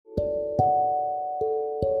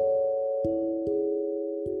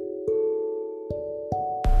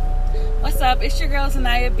what's up? It's your girl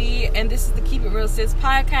Zanaya B, and this is the Keep It Real Sis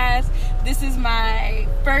podcast. This is my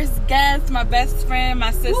first guest, my best friend, my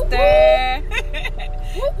sister.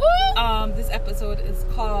 This episode is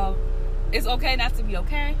called "It's Okay Not to Be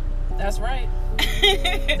Okay." That's right.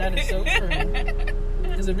 That is so true.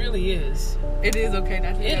 Because it really is. It is okay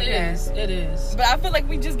not to be okay. It is. But I feel like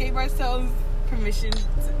we just gave ourselves permission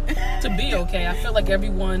to be okay. I feel like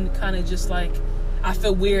everyone kind of just like, I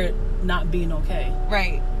feel weird not being okay.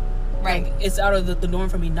 Right. Like, it's out of the norm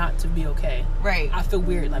for me not to be okay. Right. I feel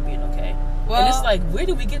weird not being okay. Well, and it's like, where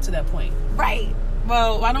did we get to that point? Right.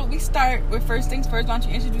 Well, why don't we start with first things first? Why don't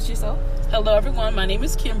you introduce yourself? Hello, everyone. My name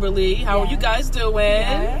is Kimberly. How are you guys doing?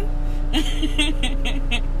 Yeah.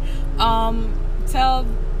 Tell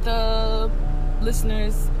the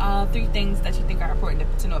listeners 3 things that you think are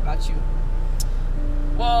important to know about you.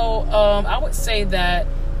 Well, I would say that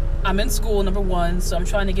I'm in school, number one, so I'm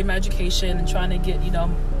trying to get my education and trying to get,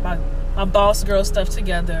 my boss girl stuff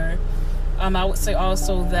together. I would say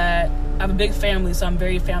also that I have a big family, so I'm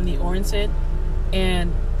very family oriented.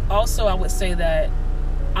 And also I would say that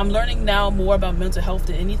I'm learning now more about mental health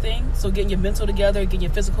than anything. So getting your mental together, getting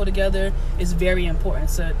your physical together is very important.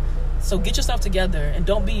 So get yourself together and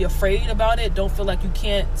don't be afraid about it. Don't feel like you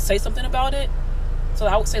can't say something about it. So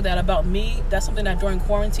I would say that about me, that's something that during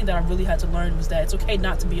quarantine that I really had to learn, was that it's okay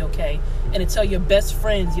not to be okay. And to tell your best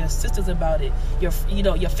friends, your sisters about it, your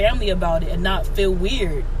family about it, and not feel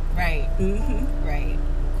weird. Right. Mm-hmm. Right.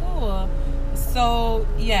 Cool. So,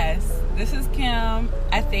 yes, this is Kim.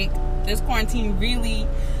 I think this quarantine really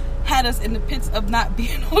had us in the pits of not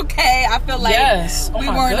being okay. I feel like we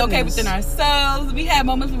weren't okay within ourselves. We had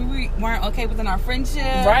moments when we weren't okay within our friendship.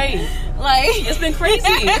 Right. Like, it's been crazy.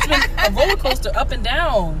 It's been a roller coaster, up and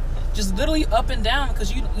down. Just literally up and down,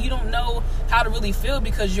 because you don't know how to really feel,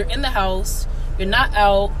 because you're in the house, you're not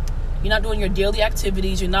out, you're not doing your daily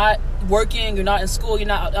activities, you're not working, you're not in school, you're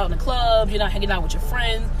not out in the club, you're not hanging out with your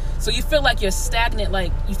friends. So you feel like you're stagnant,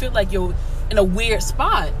 like you feel like you're in a weird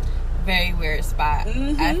spot. Very weird spot.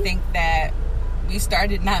 Mm-hmm. I think that we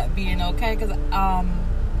started not being okay because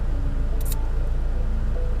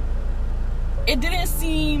it didn't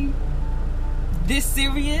seem this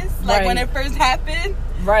serious. Like, when it first happened,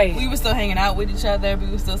 right? We were still hanging out with each other, we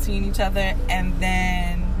were still seeing each other, and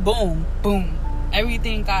then boom,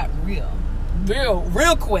 everything got real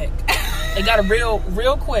quick. It got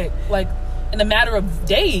real quick, like in a matter of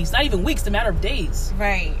days, not even weeks, a matter of days.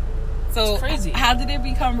 Right. So it's crazy. How did it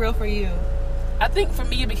become real for you? I think for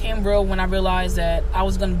me it became real when I realized that I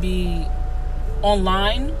was going to be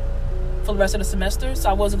online for the rest of the semester. So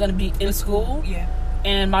I wasn't going to be in school. Yeah.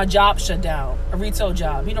 And my job shut down, a retail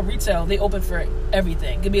job. Retail, they open for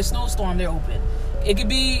everything. It could be a snowstorm, they're open. It could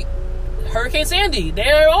be Hurricane Sandy,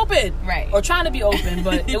 they're open. Right. Or trying to be open.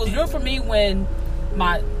 But it was real for me when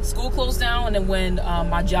my school closed down and then when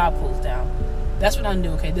my job closed down. That's when I knew,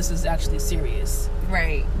 okay, this is actually serious.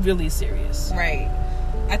 Right. Really serious. Right.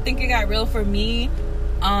 I think it got real for me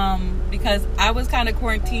because I was kind of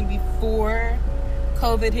quarantined before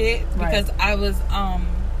COVID hit, because I was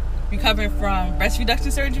recovering from breast reduction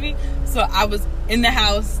surgery. So I was in the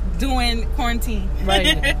house doing quarantine.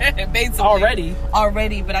 Right. Basically.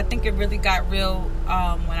 Already. But I think it really got real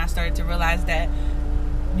when I started to realize that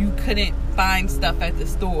you couldn't find stuff at the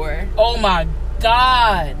store. Oh my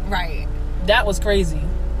God. Right. That was crazy.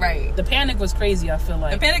 Right. The panic was crazy, I feel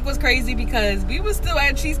like. The panic was crazy because we were still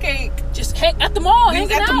at Cheesecake. Just at the mall,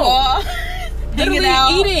 hanging out. The mall. Hanging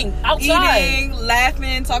out. Eating outside. Eating,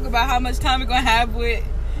 laughing, talking about how much time we're going to have with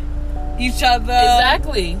each other.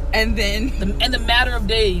 Exactly. And then... in the matter of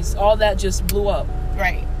days, all that just blew up.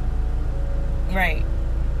 Right.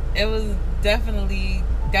 It was definitely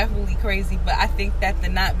crazy, but I think that the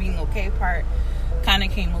not being okay part kind of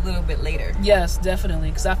came a little bit later. Yes, definitely.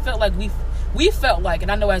 Because I felt like we felt like,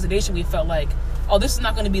 and I know as a nation we felt like, oh, this is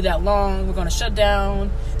not going to be that long. We're going to shut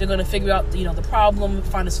down. They're going to figure out, the problem,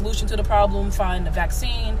 find a solution to the problem, find a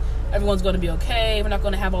vaccine. Everyone's going to be okay. We're not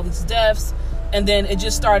going to have all these deaths. And then it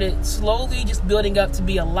just started slowly just building up to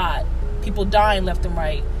be a lot. People dying left and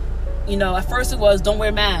right. At first it was, don't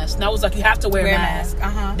wear masks. Now it was like, you have to wear a mask.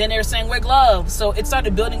 Uh-huh. Then they were saying, wear gloves. So it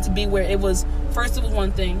started building to be where it was, first it was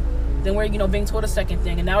one thing. Then we're, being told a second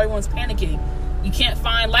thing. And now everyone's panicking. You can't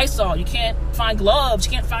find Lysol. You can't find gloves.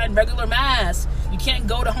 You can't find regular masks. You can't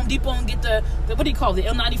go to Home Depot and get the what do you call it, the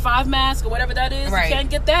N95 mask or whatever that is. Right. You can't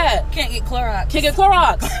get that. Can't get Clorox.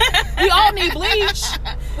 We all need bleach.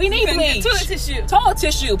 We need bleach. Toilet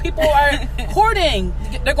tissue. People are hoarding.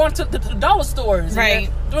 They're going to the dollar stores. Right.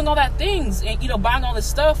 And doing all that things and, buying all this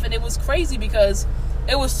stuff. And it was crazy because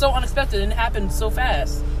it was so unexpected and it happened so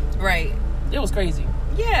fast. Right. It was crazy.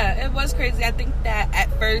 Yeah, it was crazy. I think that at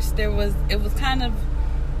first it was kind of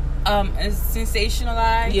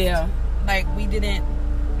sensationalized. Yeah. Like, we didn't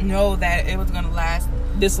know that it was going to last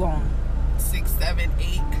this long. 6, 7,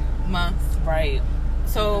 8 months. Right.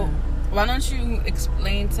 So why don't you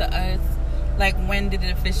explain to us, like, when did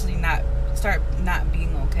it officially start not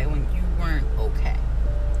being okay, when you weren't okay?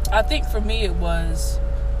 I think for me it was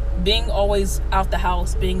being always out the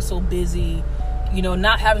house, being so busy, you know,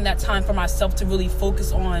 not having that time for myself to really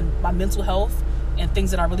focus on my mental health and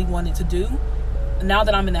things that I really wanted to do. Now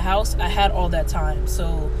that I'm in the house, I had all that time.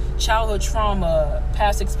 So childhood trauma,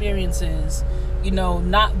 past experiences, you know,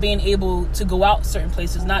 not being able to go out certain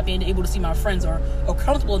places, not being able to see my friends or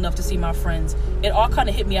comfortable enough to see my friends, it all kind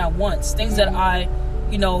of hit me at once. Things that I,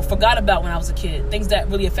 you know, forgot about when I was a kid, things that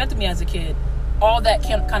really affected me as a kid, all that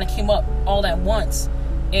kind of came up all at once.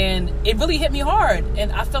 And it really hit me hard.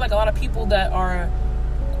 And I feel like a lot of people that are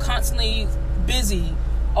constantly busy,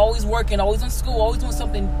 always working, always in school, always doing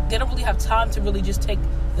something, they don't really have time to really just take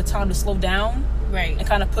the time to slow down. Right. And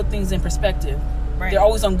kind of put things in perspective. Right. They're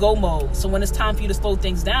always on go mode. So when it's time for you to slow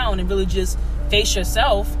things down and really just face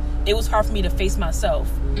yourself, it was hard for me to face myself.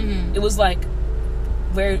 Mm-hmm. It was like,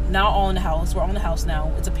 we're now all in the house. We're all in the house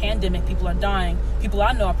now. It's a pandemic. People are dying. People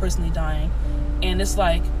I know are personally dying. And it's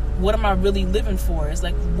like, what am I really living for? It's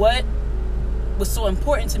like, what was so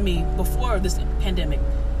important to me before this pandemic?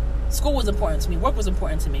 School was important to me. Work was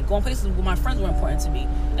important to me. Going places with my friends were important to me.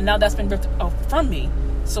 And now that's been ripped from me.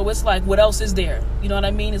 So it's like, what else is there? You know what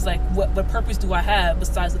I mean? It's like, what purpose do I have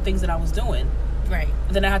besides the things that I was doing? Right.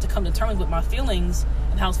 And then I had to come to terms with my feelings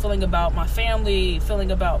and how I was feeling about my family,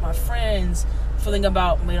 feeling about my friends, feeling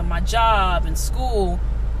about, you know, my job and school.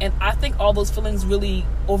 And I think all those feelings really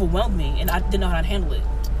overwhelmed me, and I didn't know how to handle it.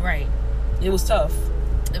 Right. It was tough.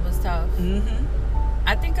 It was tough. Mm-hmm.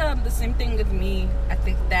 I think the same thing with me. I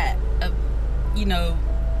think that, you know,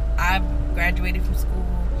 I've graduated from school.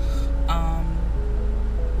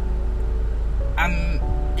 I'm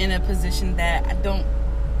in a position that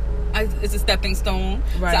it's a stepping stone.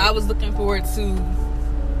 Right. So I was looking forward to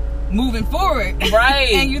moving forward.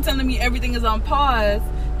 Right. And you telling me everything is on pause.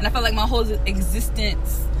 And I felt like my whole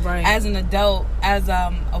existence as an adult, as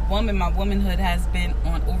a woman, my womanhood has been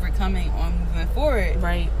on overcoming, on moving forward.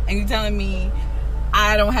 Right. And you telling me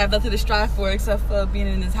I don't have nothing to strive for except for being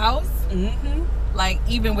in this house? Mm-hmm. Like,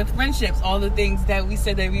 even with friendships, all the things that we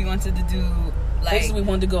said that we wanted to do, like, places we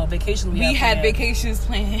wanted to go, vacations we had vacations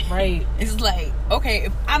planned. Right. It's like, okay,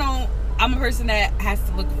 if I'm a person that has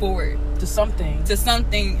to look forward to something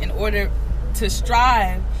in order to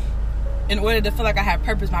strive, in order to feel like I have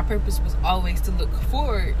purpose. My purpose was always to look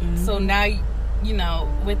forward. Mm-hmm. So now, you know,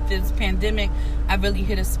 with this pandemic, I really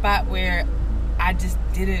hit a spot where I just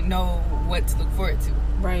didn't know what to look forward to.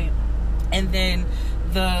 Right. And then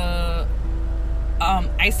the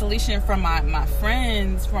isolation from my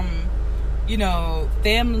friends, from, you know,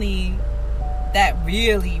 family, that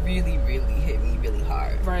really, really, really hit me really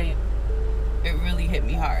hard. Right. It really hit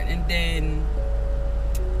me hard. And then,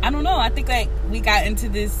 I don't know, I think, like, we got into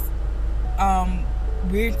this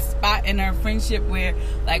weird spot in our friendship where,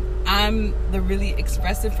 like, I'm the really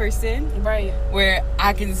expressive person. Right. Where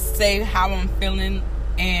I can say how I'm feeling,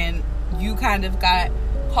 and you kind of got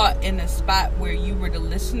caught in a spot where you were the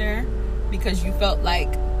listener because you felt like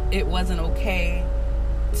it wasn't okay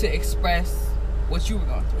to express what you were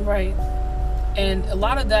going through. Right. And a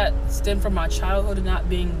lot of that stemmed from my childhood and not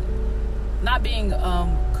being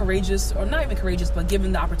courageous, or not even courageous, but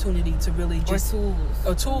given the opportunity to really just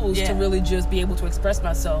tools to really just be able to express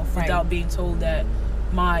myself without being told that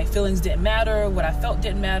my feelings didn't matter, what I felt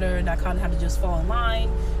didn't matter, and I kind of had to just fall in line.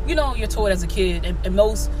 You know, you're told as a kid, in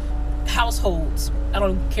most households, I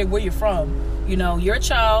don't care where you're from, you know, you're a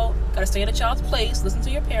child, gotta stay in a child's place, listen to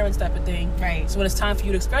your parents, type of thing. Right. So when it's time for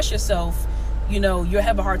you to express yourself, you know, you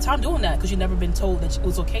have a hard time doing that because you've never been told that it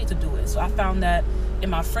was okay to do it. So I found that in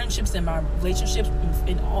my friendships, in my relationships,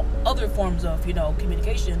 in all other forms of, you know,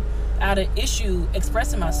 communication, I had an issue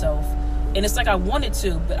expressing myself. And it's like I wanted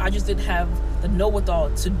to, but I just didn't have the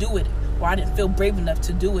know-withal to do it, or I didn't feel brave enough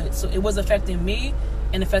to do it. So it was affecting me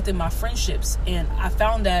and affecting my friendships. And I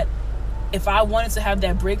found that if I wanted to have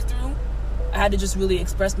that breakthrough, I had to just really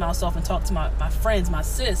express myself and talk to my friends, my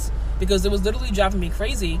sis, because it was literally driving me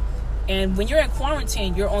crazy. And when you're in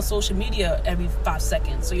quarantine, you're on social media every 5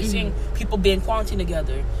 seconds. So you're seeing people being quarantined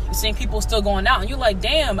together. You're seeing people still going out. And you're like,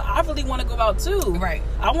 damn, I really want to go out too. Right.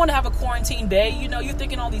 I want to have a quarantine bay. You know, you're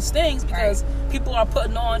thinking all these things because people are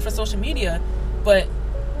putting on for social media. But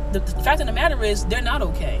the fact of the matter is, they're not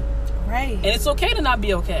okay. Right. And it's okay to not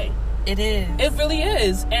be okay. It is. It really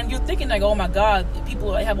is. And you're thinking like, oh my God,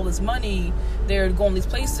 people have all this money, they're going these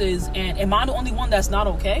places, and am I the only one that's not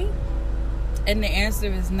okay? And the answer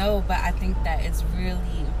is no, but I think that it's really,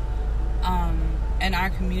 in our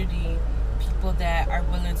community, people that are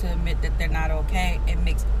willing to admit that they're not okay, it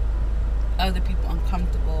makes other people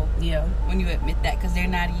uncomfortable. Yeah. When you admit that, because they're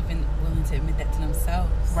not even willing to admit that to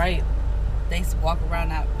themselves. Right. They walk around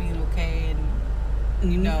not being okay,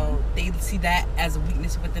 and you know, they see that as a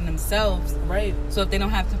weakness within themselves. Right. So if they don't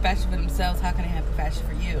have compassion for themselves, how can they have compassion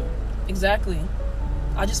for you? Exactly.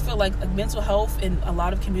 I just feel like mental health in a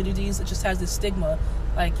lot of communities, it just has this stigma.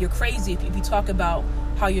 Like, you're crazy if you talk about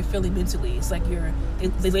how you're feeling mentally. It's like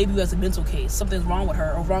they label you as a mental case. Something's wrong with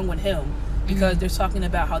her or wrong with him because they're talking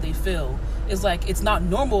about how they feel. It's like, it's not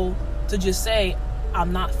normal to just say,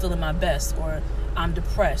 I'm not feeling my best, or I'm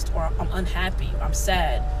depressed, or I'm unhappy, or I'm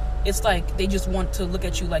sad. It's like they just want to look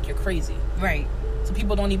at you like you're crazy. Right. So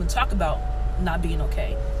people don't even talk about not being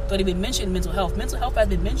okay. Don't even mention mental health. Mental health has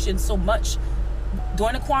been mentioned so much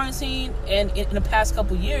during the quarantine and in the past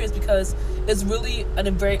couple years because it's really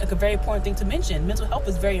a very important thing to mention. Mental health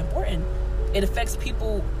is very important. It affects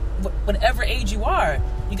people whatever age you are.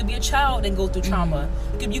 You could be a child and go through trauma.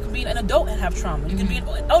 You can be an adult and have trauma. You can be an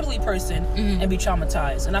elderly person and be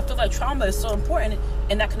traumatized. And I feel like trauma is so important,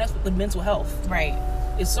 and that connects with mental health. Right.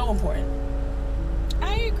 It's so important.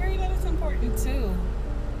 I agree that it's important too.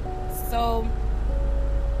 So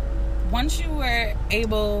once you were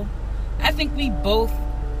able, I think we both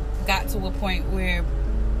got to a point where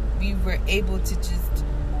we were able to just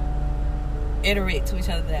iterate to each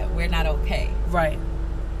other that we're not okay. Right.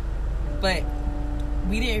 But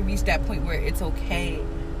we didn't reach that point where it's okay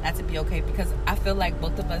not to be okay, because I feel like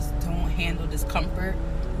both of us don't handle discomfort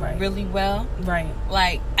really well. Right.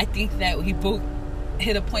 Like, I think that we both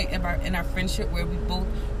hit a point in our friendship where we both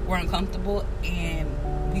were uncomfortable,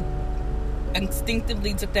 and we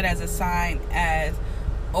instinctively took that as a sign as,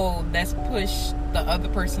 oh, let's push the other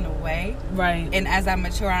person away. Right. And as I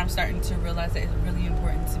mature, I'm starting to realize that it's really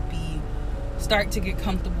important to start to get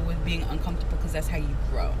comfortable with being uncomfortable, because that's how you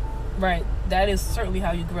grow. Right. That is certainly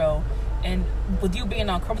how you grow. And with you being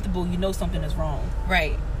uncomfortable, you know something is wrong.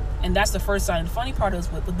 Right. And that's the first sign. The funny part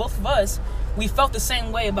is with both of us, we felt the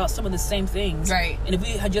same way about some of the same things. Right. And if we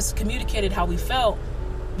had just communicated how we felt,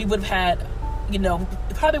 we would have had,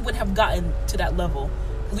 it probably wouldn't have gotten to that level.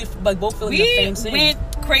 We both feeling the same thing. We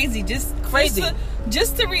went crazy.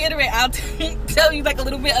 Just to reiterate, I'll tell you like a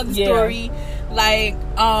little bit of the story. Like,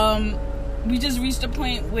 we just reached a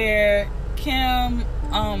point where Kim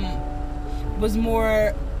was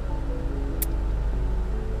more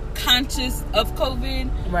conscious of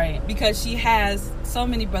COVID, right? Because she has so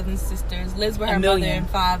many brothers and sisters, lives with her mother and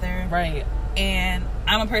father, right? And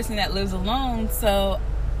I'm a person that lives alone, so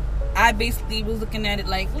I basically was looking at it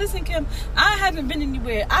like, listen, Kim, I haven't been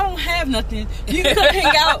anywhere. I don't have nothing. You can come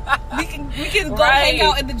hang out. We can go hang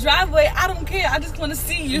out in the driveway. I don't care. I just want to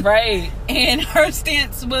see you. Right. And her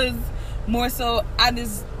stance was more so, I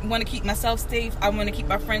just want to keep myself safe. I want to keep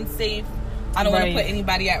my friends safe. I don't want to put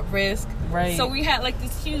anybody at risk. Right. So we had like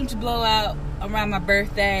this huge blowout around my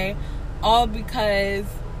birthday, all because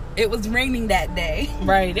it was raining that day.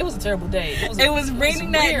 Right. It was a terrible day. It was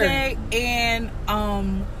raining that day, and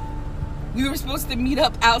we were supposed to meet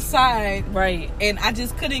up outside. Right. And I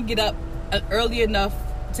just couldn't get up early enough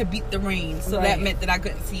to beat the rain. So that meant that I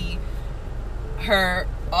couldn't see her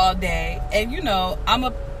all day. And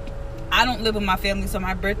I don't live with my family, so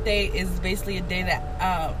my birthday is basically a day that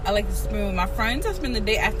I like to spend with my friends. I spend the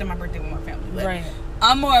day after my birthday with my family. But right.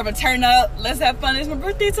 I'm more of a turn up, let's have fun, it's my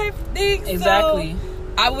birthday type thing. Exactly. So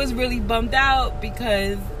I was really bummed out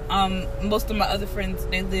because most of my other friends,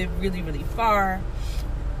 they live really, really far.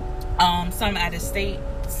 Some out of state.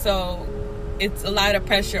 So it's a lot of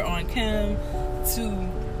pressure on Kim to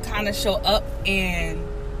kind of show up, and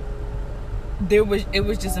it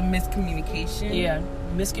was just a miscommunication. Yeah.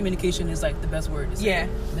 Miscommunication is like the best word.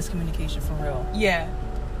 Miscommunication for real. Yeah.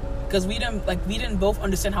 Because we didn't both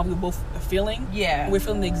understand how we were both feeling. Yeah. We're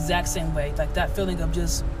feeling the exact same way. Like that feeling of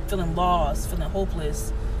just feeling lost, feeling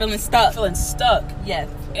hopeless, feeling stuck. Yes.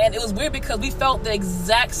 And it was weird because we felt the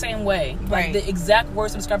exact same way. Like the exact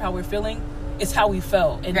words to describe how we're feeling is how we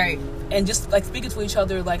felt. And, and just like speaking to each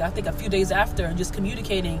other, like I think a few days after, and just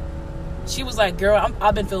communicating, she was like, "Girl,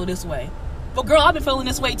 I've been feeling this way." But girl, I've been feeling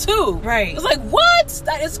this way too. Right. It's like, what?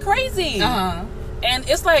 That is crazy. Uh-huh. And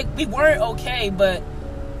it's like we weren't okay, but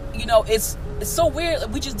it's so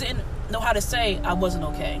weird. We just didn't know how to say I wasn't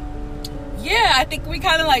okay. Yeah, I think we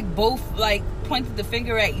kind of like both like pointed the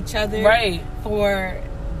finger at each other. Right. For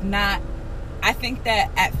not. I think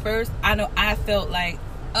that at first, I know I felt like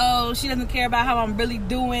oh, she doesn't care about how I'm really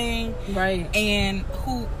doing, right, and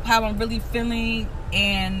how I'm really feeling,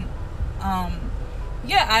 and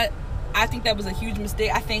I think that was a huge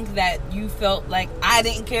mistake. I think that you felt like I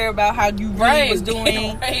didn't care about how you really was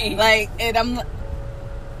doing, right. Like, and I'm.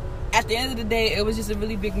 At the end of the day, it was just a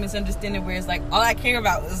really big misunderstanding where it's like all I care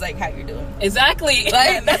about was like how you're doing. Exactly.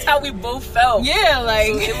 Like, that's how we both felt. Yeah, like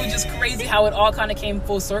so it was just crazy how it all kind of came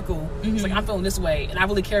full circle. Mm-hmm. It's like, I'm feeling this way and I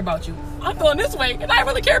really care about you. I'm feeling this way and I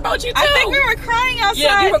really care about you too. I think we were crying outside.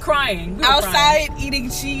 Yeah, we were crying. Outside eating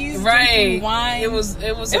cheese, drinking wine. It was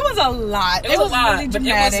a lot. It was a lot, really but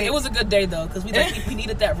dramatic. it was a good day though, because we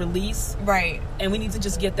needed that release, right? And we need to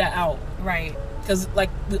just get that out, right? Because like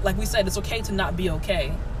we said, it's okay to not be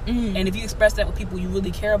okay. Mm-hmm. And if you express that with people you really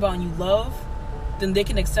care about and you love, then they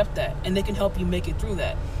can accept that and they can help you make it through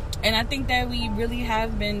that. And I think that we really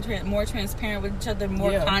have been more transparent with each other,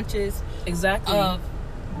 more conscious, exactly, of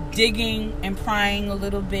digging and prying a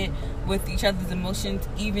little bit with each other's emotions,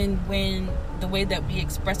 even when the way that we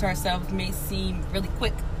express ourselves may seem really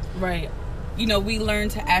quick. Right. You know, we learn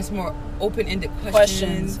to ask more open-ended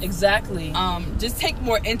questions. Exactly. Just take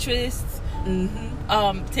more interest.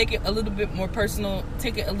 Mm-hmm. Take it a little bit more personal,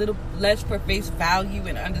 take it a little less for face value,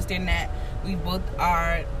 and understand that we both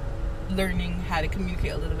are learning how to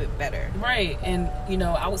communicate a little bit better. Right. And you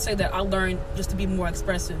know, I would say that I learned just to be more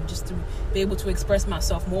expressive, just to be able to express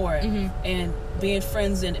myself more. Mm-hmm. And being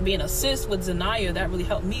friends and being a sis with Zanaya, that really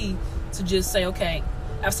helped me to just say, okay,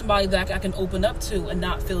 I have somebody that I can open up to and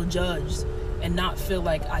not feel judged and not feel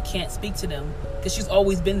like I can't speak to them, because she's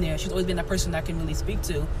always been there. She's always been that person that I can really speak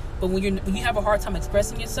to. But when you have a hard time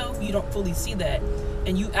expressing yourself, you don't fully see that,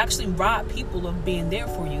 and you actually rob people of being there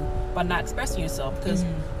for you by not expressing yourself. Because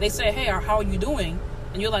they say, hey, how are you doing?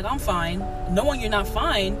 And you're like, I'm fine. Knowing you're not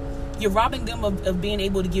fine, you're robbing them of being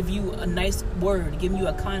able to give you a nice word, giving you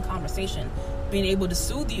a kind conversation, being able to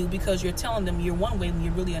soothe you, because you're telling them you're one way when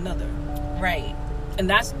you're really another. Right. And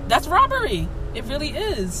that's robbery. It really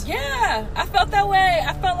is. Yeah, I felt that way.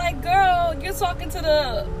 I felt like, girl, you're talking to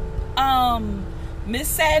the Miss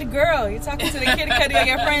Sad Girl. You're talking to the kitty cutty of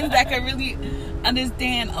your friends that can really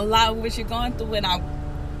understand a lot of what you're going through. And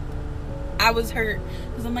I was hurt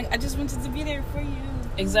because I'm like, I just wanted to be there for you.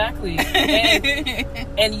 Exactly.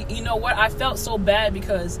 And you know what? I felt so bad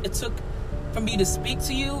because it took for me to speak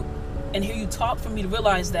to you and hear you talk for me to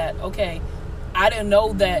realize that, okay, I didn't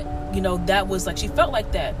know that, you know, that was like, she felt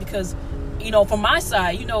like that. Because, you know, from my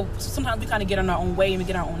side, you know, sometimes we kind of get in our own way and we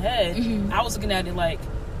get in our own head. Mm-hmm. I was looking at it like,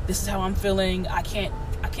 this is how I'm feeling. I can't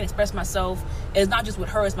express myself. It's not just with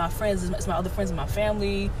her, it's my friends, it's my other friends and my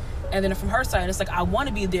family. And then from her side, it's like, I want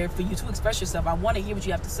to be there for you to express yourself. I want to hear what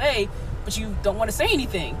you have to say, but you don't want to say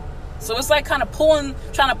anything. So it's like kind of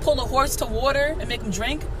trying to pull a horse to water and make them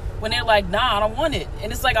drink when they're like, nah, I don't want it.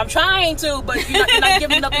 And it's like, I'm trying to, but you're not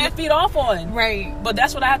giving nothing to feed off on. Right. But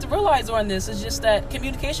that's what I had to realize on this. It's just that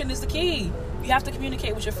communication is the key. You have to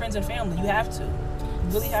communicate with your friends and family. You have to. You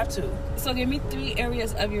really have to. So give me 3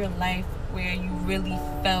 areas of your life where you really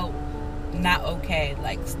felt not okay,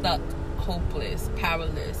 like stuck, hopeless,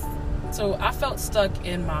 powerless. So I felt stuck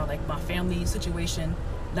in my family situation,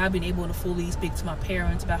 not being able to fully speak to my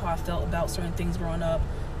parents about how I felt about certain things growing up.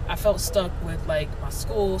 I felt stuck with like my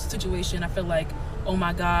school situation. I feel like, oh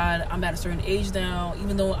my God, I'm at a certain age now.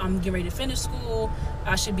 Even though I'm getting ready to finish school,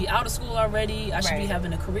 I should be out of school already. I should be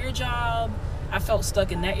having a career job. I felt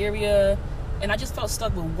stuck in that area. And I just felt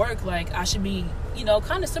stuck with work. Like I should be, you know,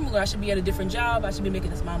 kind of similar. I should be at a different job. I should be making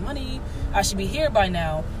this amount of money. I should be here by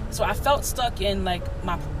now. So I felt stuck in like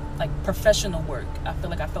my professional work. I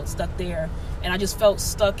feel like I felt stuck there, and I just felt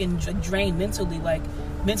stuck and drained mentally. Like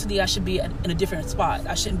mentally I should be in a different spot.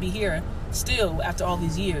 I shouldn't be here still after all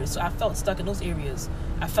these years. So I felt stuck in those areas.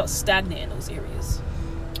 I felt stagnant in those areas.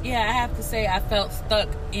 Yeah, I have to say I felt stuck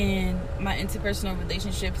in my interpersonal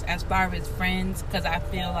relationships as far as friends, because I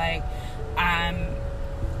feel like I'm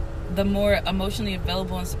the more emotionally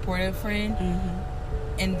available and supportive friend,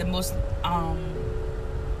 and the most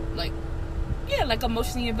like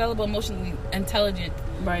emotionally available, emotionally intelligent.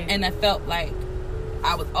 Right. And I felt like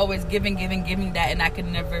I was always giving that, and I could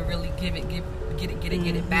never really get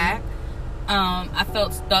it back. I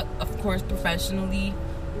felt stuck, of course, professionally.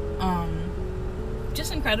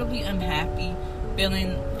 Just incredibly unhappy,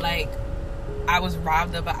 feeling like I was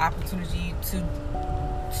robbed of an opportunity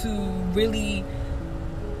to really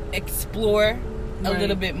explore a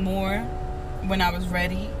little bit more when I was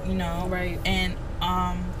ready, you know. Right. And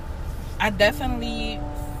I definitely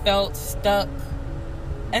felt stuck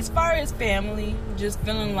as far as family, just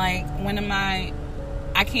feeling like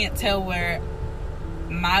I can't tell where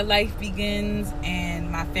my life begins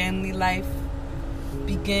and my family life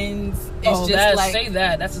begins, it's just like, say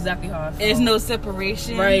that. That's exactly how I felt. There's no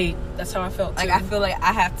separation. Right. That's how I felt too. Like, I feel like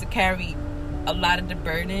I have to carry a lot of the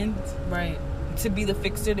burdens. Right. To be the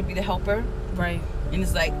fixer, to be the helper. Right. And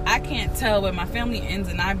it's like, I can't tell where my family ends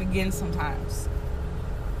and I begin sometimes.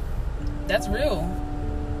 That's real.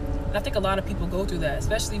 And I think a lot of people go through that,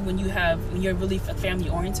 especially when you're really family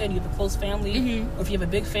oriented, you have a close family, or if you have a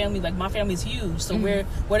big family. Like, my family's huge, so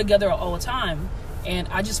we're together all the time. And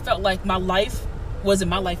I just felt like my life wasn't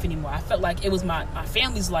my life anymore. I felt like it was my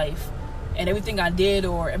family's life, and everything I did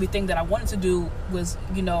or everything that I wanted to do was,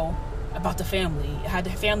 about the family. I had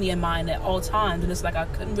the family in mind at all times, and it's like I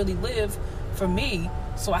couldn't really live for me.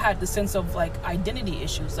 So I had the sense of like identity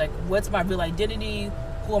issues, like, what's my real identity?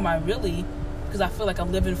 Who am I really? Because I feel like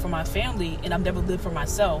I'm living for my family and I've never lived for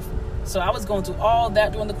myself. So I was going through all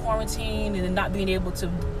that during the quarantine, and then not being able to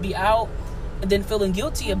be out, and then feeling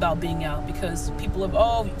guilty about being out because people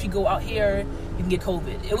have, if you go out here, you can get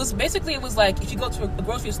COVID. It was like, if you go to a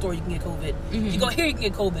grocery store, you can get COVID. If you go here, you can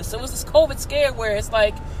get COVID. So it was this COVID scare where it's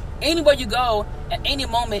like, anywhere you go, at any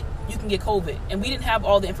moment, you can get COVID. And we didn't have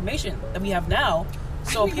all the information that we have now.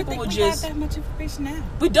 So people would just... We have that much information now.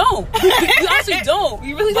 We don't. We honestly don't.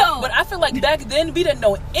 We really don't. But I feel like back then, we didn't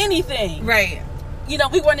know anything. Right.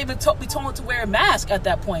 We weren't even told to wear a mask at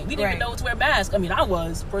that point. We didn't even know to wear a mask. I mean, I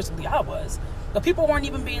was. But people weren't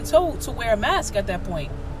even being told to wear a mask at that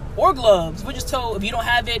point. Or gloves. We're just told, if you don't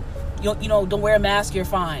have it, don't wear a mask, you're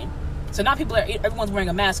fine. So now everyone's wearing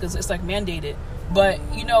a mask because it's like mandated. But,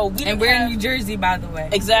 we didn't And we're in New Jersey, by the way.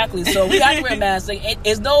 Exactly. So we have to wear a mask. Like,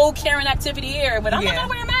 there's no Karen activity here, but I'm not going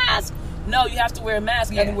to wear a mask. No, you have to wear a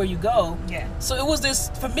mask everywhere you go. Yeah. So it was this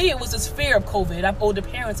fear of COVID. I have older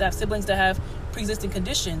parents, I have siblings that have pre-existing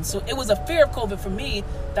conditions. So it was a fear of COVID for me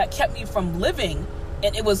that kept me from living,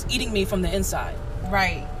 and it was eating me from the inside.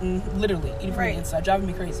 Right. Literally eating from the inside, driving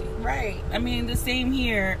me crazy. Right. I mean, the same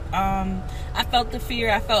here. I felt the fear.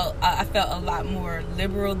 I felt a lot more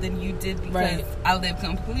liberal than you did because I lived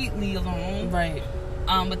completely alone. Right.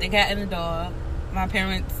 With the cat and the dog. My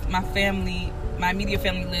parents, my family, my immediate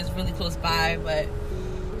family lives really close by, but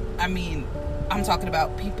I mean, I'm talking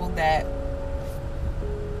about people that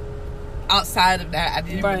outside of that I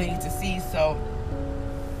didn't really get to see. So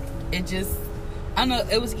it just, I don't know,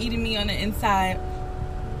 it was eating me on the inside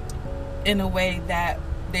in a way that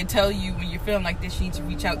they tell you when you're feeling like this, you need to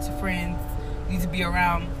reach out to friends, you need to be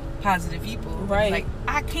around positive people. Right. Like,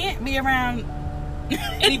 I can't be around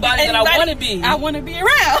anybody that I want to be. I want to be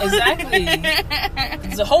around. Exactly.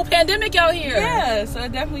 There's a whole pandemic out here. Yeah, so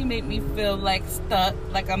it definitely made me feel like stuck,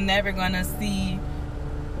 like I'm never gonna see,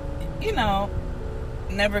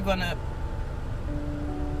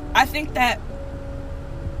 I think that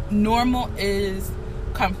normal is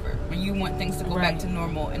comfort when you want things to go back to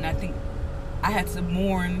normal, and I think I had to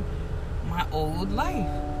mourn my old life.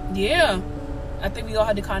 Yeah. I think we all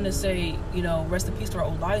had to kind of say, rest in peace to our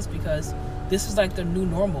old lives, because this is like the new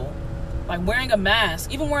normal. Like wearing a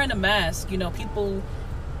mask, even wearing a mask, people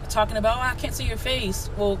are talking about, I can't see your face.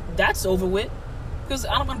 Well, that's over with, because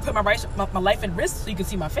I don't want to put my life at risk so you can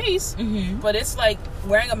see my face. But it's like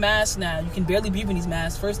wearing a mask now. You can barely breathe in these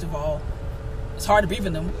masks, first of all. It's hard to breathe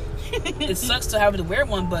in them. It sucks to have to wear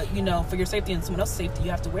one, but, for your safety and someone else's safety,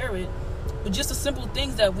 you have to wear it. But just the simple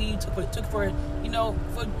things that we took for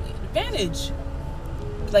advantage.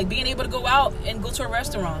 Like being able to go out and go to a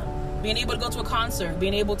restaurant, being able to go to a concert,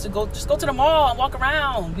 being able to go to the mall and walk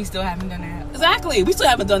around. We still haven't done that. Exactly. We still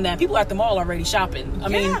haven't done that. People at the mall already shopping. I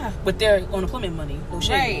mean, with their unemployment money. No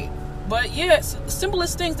shade. Right. But yeah, it's the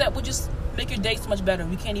simplest things that would just make your day so much better.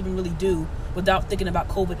 We can't even really do without thinking about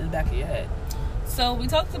COVID in the back of your head. So we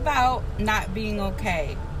talked about not being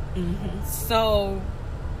okay. So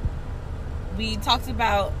we talked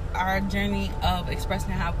about our journey of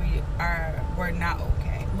expressing how we're not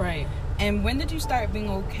okay. Right. And when did you start being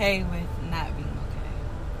okay with not being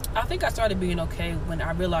okay? I think I started being okay when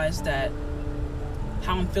I realized that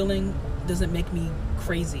how I'm feeling doesn't make me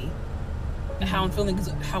crazy. How I'm feeling is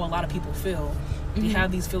how a lot of people feel. They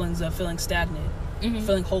have these feelings of feeling stagnant,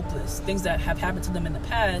 feeling hopeless, things that have happened to them in the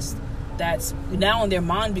past that's now in their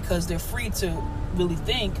mind because they're free to really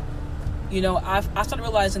think. I started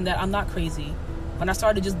realizing that I'm not crazy when I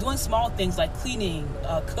started just doing small things like cleaning,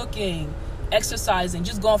 cooking, exercising,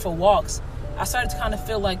 just going for walks. I started to kind of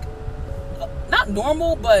feel like not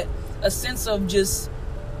normal, but a sense of just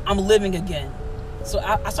I'm living again. So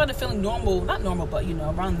I started feeling normal, not normal, but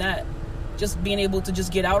around that, just being able to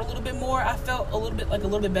just get out a little bit more. I felt a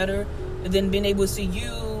little bit better, and then being able to see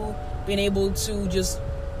you, being able to just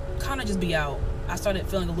kind of just be out. I started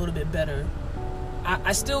feeling a little bit better.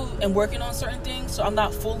 I still am working on certain things, so I'm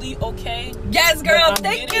not fully okay. Yes, girl.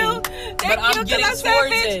 Thank you. But I'm getting towards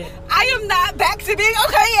it. I am not back to being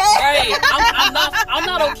okay yet. Right. I'm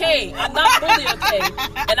not okay. I'm not fully okay.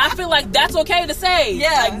 And I feel like that's okay to say.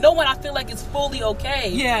 Yeah. Like, no one I feel like is fully okay.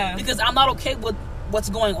 Yeah. Because I'm not okay with what's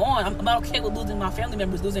going on. I'm not okay with losing my family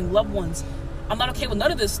members, losing loved ones. I'm not okay with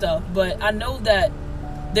none of this stuff. But I know that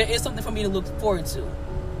there is something for me to look forward to.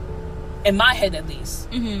 In my head, at least.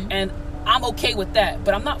 Mm-hmm. And I'm okay with that.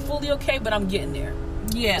 But I'm not fully okay, but I'm getting there.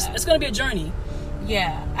 Yeah. It's going to be a journey.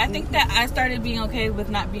 Yeah, I think that I started being okay with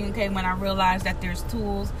not being okay when I realized that there's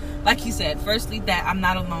tools. Like you said, firstly, that I'm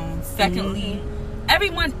not alone. Secondly,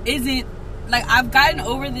 everyone isn't, like, I've gotten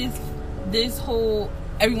over this whole,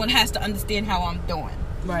 everyone has to understand how I'm doing.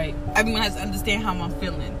 Right. Everyone has to understand how I'm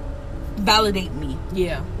feeling. Validate me.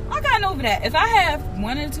 Yeah. I've gotten over that. If I have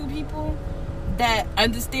one or two people that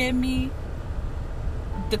understand me,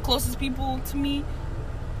 the closest people to me,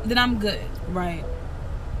 then I'm good. Right.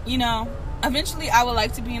 You know? Eventually, I would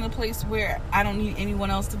like to be in a place where I don't need anyone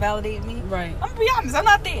else to validate me. Right. I'm gonna be honest, I'm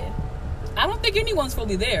not there. I don't think anyone's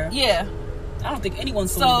fully there. Yeah. I don't think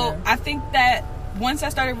anyone's fully there. So, I think that once I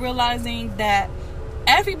started realizing that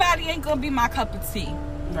everybody ain't gonna be my cup of tea.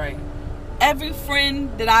 Right. Every friend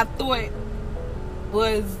that I thought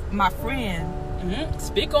was my friend,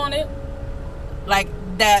 Speak on it. like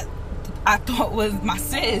that I thought was my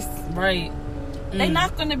sis, Right. they're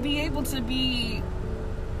not gonna be able to be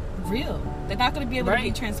real. They're not going to be able to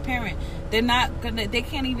be transparent. They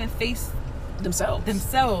can't even face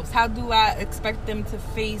themselves. How do I expect them to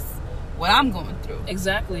face what I'm going through?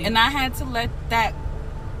 Exactly. And I had to let that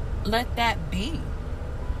be.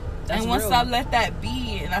 That's and once real. I let that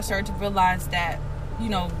be, and I started to realize that, you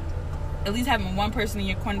know, at least having one person in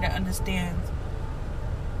your corner that understands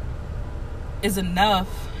is enough,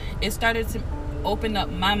 it started to open up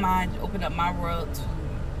my mind, open up my world to,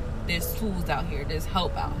 there's tools out here, there's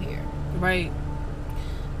help out here. Right.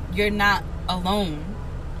 You're not alone.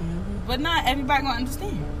 But not everybody gonna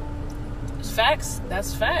understand. Facts.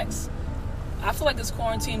 That's facts. I feel like this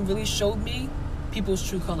quarantine really showed me people's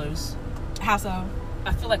true colors. How so?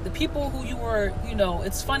 I feel like the people who you were, you know,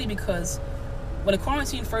 it's funny because when the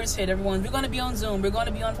quarantine first hit, everyone, we're going to be on Zoom, we're going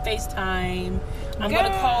to be on FaceTime, I'm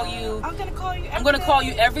going to call you. I'm going to call you I'm going to call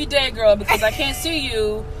you every day, girl, because I can't see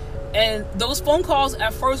you. And those phone calls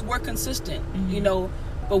at first were consistent, you know,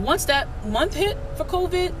 but once that month hit for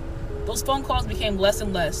COVID, those phone calls became less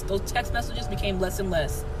and less. Those text messages became less and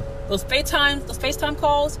less. Those FaceTime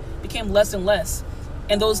calls became less and less.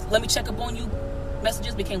 And those let me check up on you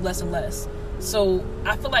messages became less and less. So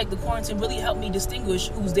I feel like the quarantine really helped me distinguish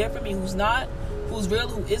who's there for me, who's not, who's real,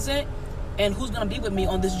 who isn't, and who's going to be with me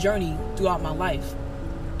on this journey throughout my life.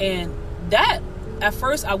 And that, at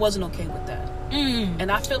first, I wasn't okay with that. And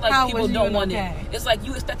I feel like people don't want it. It's like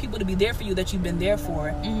you expect people to be there for you that you've been there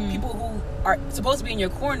for. People who are supposed to be in your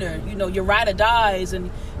corner, you know, your ride or dies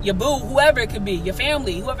and your boo, whoever it could be, your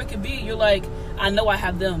family, whoever it could be. You're like, I know I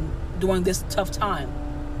have them during this tough time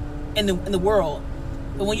in the world.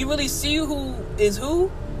 But when you really see who is who,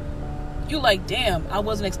 you're like, damn, I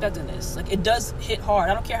wasn't expecting this. Like, it does hit hard.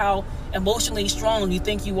 I don't care how emotionally strong you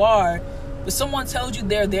think you are, but someone tells you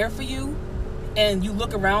they're there for you, and you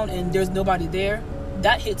look around and there's nobody there,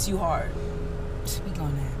 that hits you hard. Speak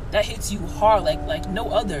on that. That hits you hard like no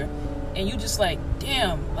other. And you just like,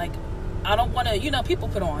 damn, like, I don't want to, you know, people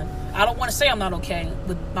put on. I don't want to say I'm not okay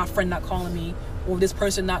with my friend not calling me or this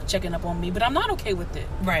person not checking up on me, but I'm not okay with it.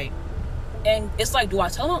 Right. And it's like, do I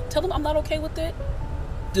tell them I'm not okay with it?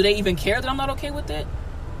 Do they even care that I'm not okay with it?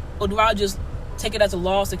 Or do I just take it as a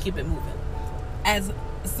loss and keep it moving? As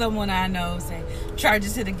someone I know say,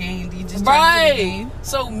 charges to the game. Do you just charge to the game?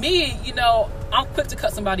 So me, you know, I'm quick to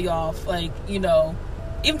cut somebody off. Like, you know,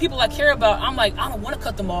 even people I care about, I'm like, I don't want to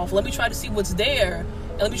cut them off. Let me try to see what's there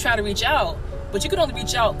and let me try to reach out. But you can only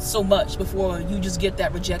reach out so much before you just get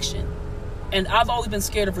that rejection. And I've always been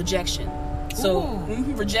scared of rejection. So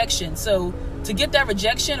rejection. So to get that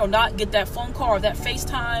rejection or not get that phone call or that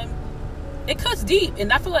FaceTime, it cuts deep.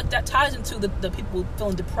 And I feel like that ties into the people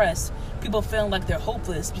feeling depressed, people feeling like they're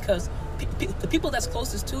hopeless because the people that's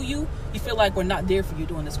closest to you, you feel like we're not there for you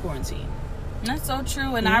during this quarantine. That's so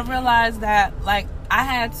true. And I realized that, like, I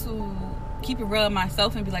had to keep it real with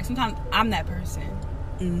myself and be like, sometimes I'm that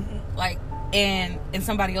person. Like, and in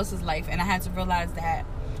somebody else's life. And I had to realize that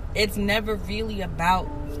it's never really about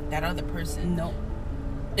that other person. No.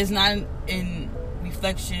 It's not in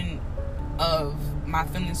reflection of my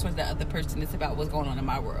feelings towards that other person. It's about what's going on in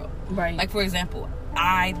my world. Right. Like, for example,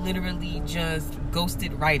 I literally just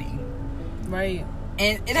ghosted writing. Right.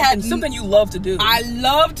 And it had something you love to do. I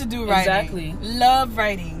love to do writing. Exactly. Love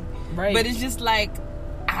writing. Right. But it's just like,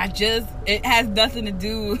 it has nothing to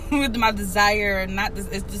do with my desire, or not this.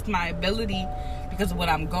 It's just my ability because of what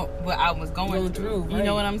I was going through. Right. You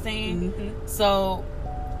know what I'm saying? Mm-hmm. So,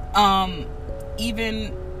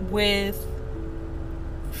 even with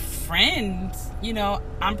friends, you know,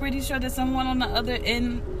 I'm pretty sure that someone on the other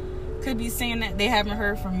end could be saying that they haven't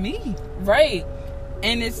heard from me. Right.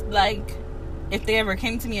 And it's like, if they ever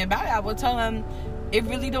came to me about it, I would tell them it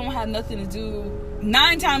really don't have nothing to do.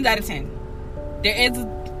 9 times out of 10, there is a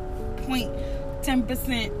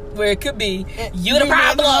 0.10% where it could be you the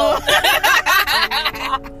problem.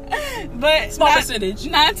 But small percentage.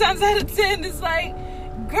 9 times out of 10, it's like,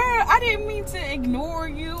 girl, I didn't mean to ignore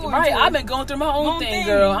you. Right, I've been going through my own thing,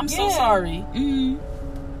 girl. I'm so sorry. Mm-hmm.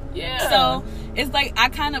 Yeah. So it's like I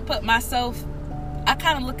kind of look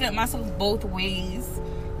at myself both ways,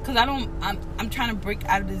 because I'm trying to break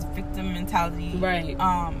out of this victim mentality, right?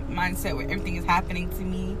 Mindset where everything is happening to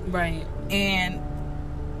me, right? And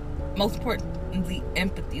most importantly,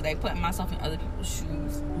 empathy, like putting myself in other people's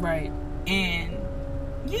shoes, right? And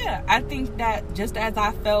yeah, I think that just as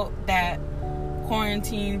I felt that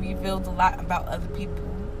quarantine revealed a lot about other people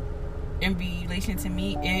in relation to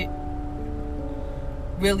me, it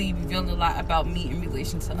really revealed a lot about me in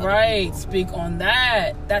relation to other people. Speak on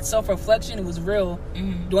that. That self-reflection was real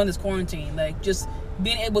during this quarantine. Like, just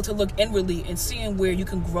being able to look inwardly and seeing where you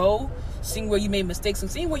can grow, seeing where you made mistakes,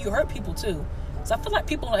 and seeing where you hurt people too. So I feel like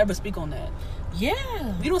people don't ever speak on that.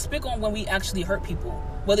 Yeah. We don't speak on when we actually hurt people,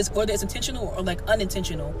 whether it's intentional or like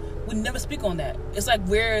unintentional. We never speak on that. It's like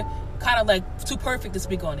we're kind of like too perfect to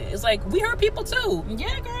speak on it. It's like, we hurt people too.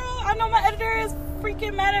 Yeah, girl. I know my editor is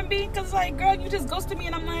freaking mad at me because, like, girl, you just ghosted me,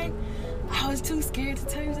 and I'm like, I was too scared to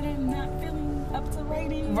tell you that I'm not feeling up to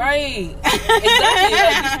writing. Right.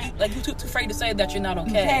 Exactly. like you're too afraid to say that you're not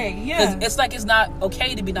okay. Okay, yeah. It's like it's not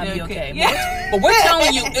okay to not be okay. Yeah. But we're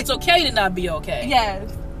telling you it's okay to not be okay.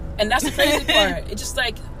 Yes. And that's the crazy part. It's just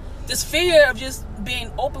like this fear of just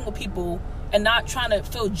being open with people and not trying to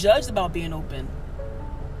feel judged about being open.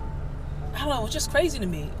 I don't know. It's just crazy to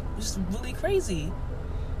me. It's just really crazy.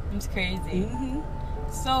 It's crazy. Mm-hmm.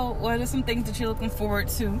 So, what are some things that you're looking forward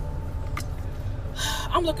to?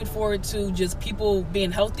 I'm looking forward to just people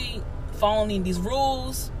being healthy, following these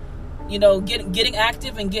rules, you know, getting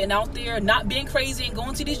active and getting out there, not being crazy and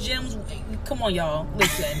going to these gyms. Come on, y'all.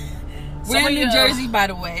 Listen. We're in New Jersey, by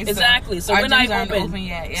the way. Exactly. So our we're not gyms even open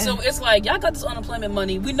yet. Yeah. So it's like, y'all got this unemployment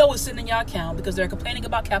money. We know it's sitting in y'all account because they're complaining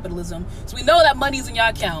about capitalism. So we know that money's in y'all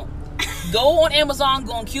account. Go on Amazon,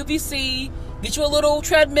 go on QVC, get you a little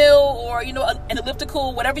treadmill or, you know, an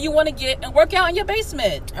elliptical, whatever you want to get, and work out in your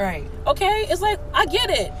basement. All right. Okay? It's like, I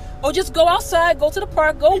get it. Or just go outside, go to the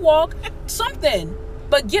park, go walk, something.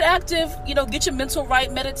 But get active, you know, get your mental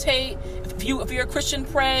right, meditate. If you're a Christian,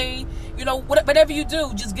 pray. You know, whatever you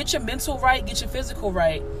do, just get your mental right, get your physical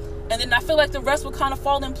right. And then I feel like the rest will kind of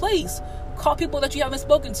fall in place. Call people that you haven't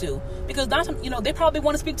spoken to. Because, you know, they probably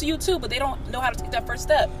want to speak to you too, but they don't know how to take that first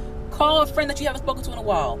step. Call a friend that you haven't spoken to in a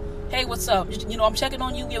while. Hey, what's up? You know, I'm checking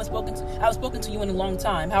on you. I haven't spoken to you in a long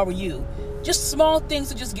time. How are you? Just small things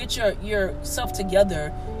to just get yourself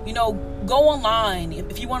together. You know, go online.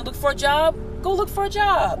 If you want to look for a job, go look for a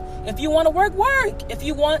job. If you want to work. If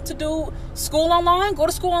you want to do school online, go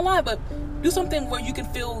to school online. But do something where you can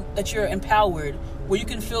feel that you're empowered, where you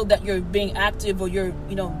can feel that you're being active or you're,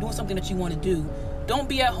 you know, doing something that you want to do. Don't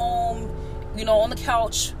be at home, you know, on the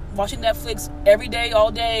couch, watching Netflix every day,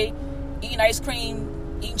 all day, eating ice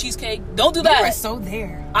cream, eating cheesecake. Don't do that. You are so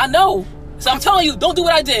there. I know. So I'm telling you, don't do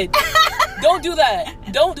what I did. Don't do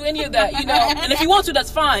that. Don't do any of that, you know. And if you want to, that's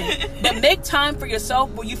fine. But make time for yourself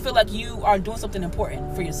where you feel like you are doing something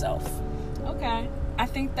important for yourself. Okay. I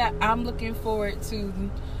think that I'm looking forward to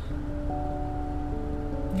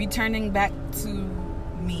returning back to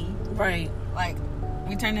me. Right. Like,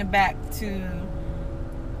 returning back to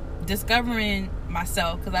discovering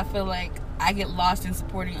myself, because I feel like I get lost in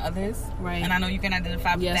supporting others. Right. And I know you can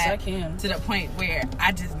identify with that. Yes, I can. To the point where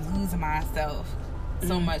I just lose myself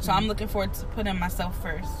so much. So I'm looking forward to putting myself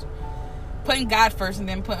first. Putting God first and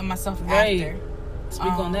then putting myself after.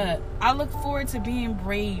 Speak on that. I look forward to being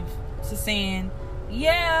brave. To saying,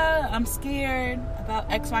 yeah, I'm scared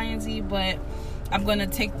about X, Y, and Z, but I'm going to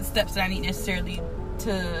take the steps that I need necessarily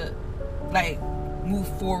to, like, move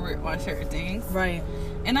forward on certain things. Right.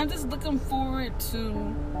 And I'm just looking forward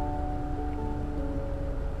to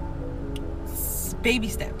baby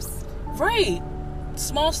steps. Right.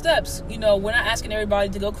 Small steps. You know, we're not asking everybody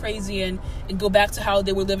to go crazy and go back to how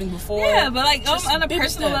they were living before. Yeah, but like on a personal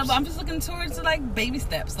steps. level, I'm just looking towards to like baby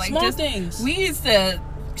steps. Like small just things. We used to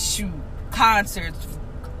shoot concerts,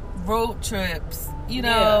 road trips, you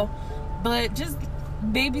know. Yeah. But just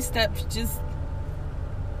baby steps, just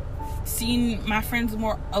seeing my friends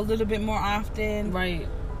a little bit more often. Right.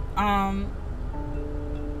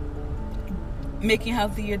 Making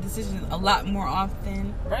healthier decisions a lot more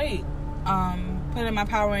often. Right. Putting my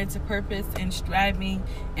power into purpose and striving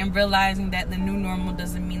and realizing that the new normal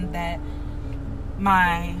doesn't mean that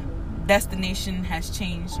my destination has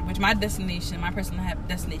changed, which my personal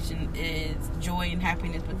destination is joy and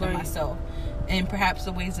happiness within myself, and perhaps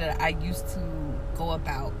the ways that I used to go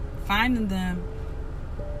about finding them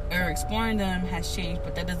or exploring them has changed,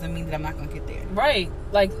 but that doesn't mean that I'm not gonna get there. Right.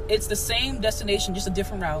 Like, it's the same destination, just a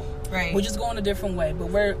different route. Right. We're just going a different way, but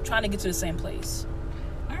we're trying to get to the same place.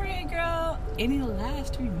 All right, girl, any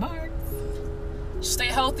last remarks? Stay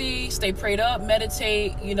healthy, stay prayed up,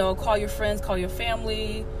 meditate, call your friends, call your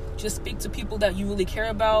family. Just speak to people that you really care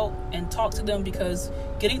about and talk to them, because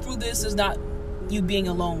getting through this is not you being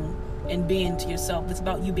alone and being to yourself. It's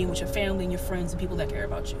about you being with your family and your friends and people that care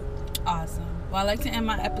about you. Awesome. Well, I like to end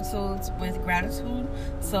my episodes with gratitude.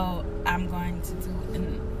 So I'm going to do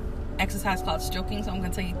an exercise called stroking. So I'm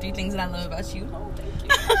going to tell you 3 things that I love about you. Oh, thank you.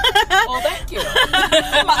 Oh, thank you.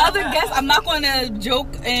 My other guests, I'm not going to joke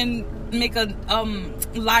and make a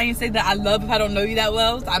lie and say that I love if I don't know you that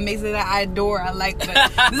well. So I may say that I adore, I like, but this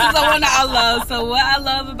is the one that I love. So what I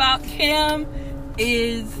love about Kim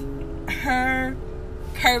is her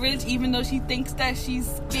courage, even though she thinks that she's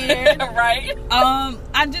scared. Right.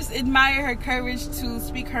 I just admire her courage to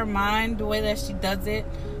speak her mind the way that she does it.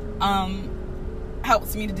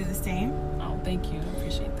 Helps me to do the same. Oh, thank you. I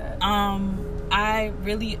appreciate that. I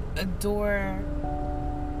really adore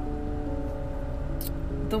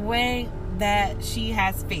the way that she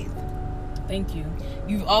has faith. Thank you.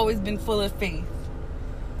 You've always been full of faith,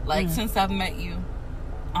 like since I've met you.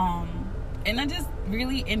 And I just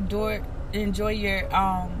really enjoy your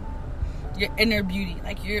inner beauty.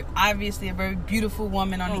 Like, you're obviously a very beautiful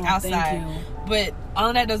woman on the outside. Thank you. But all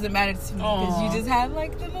of that doesn't matter to me, because you just have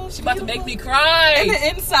like the most. She's about to make me cry. In the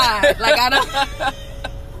inside, like I don't.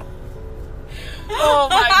 Oh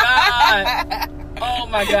my god. Oh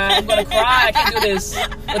my god, I'm gonna cry. I can't do this.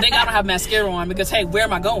 But thank God I don't have mascara on, because hey, where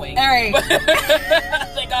am I going? All right.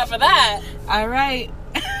 Thank God for that. All right.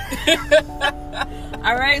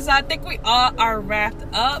 All right, so I think we all are wrapped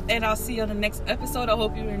up, and I'll see you on the next episode. I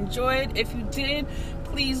hope you enjoyed. If you did,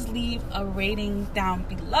 please leave a rating down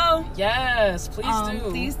below. Yes, please do.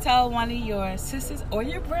 Please tell one of your sisters or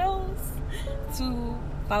your bros to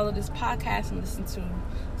follow this podcast and listen to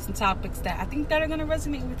some topics that I think that are going to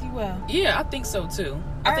resonate with you well. Yeah, I think so too.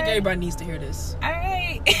 I think everybody needs to hear this. All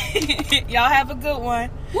right. Y'all have a good one.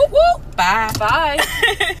 Whoop whoop. Bye. Bye.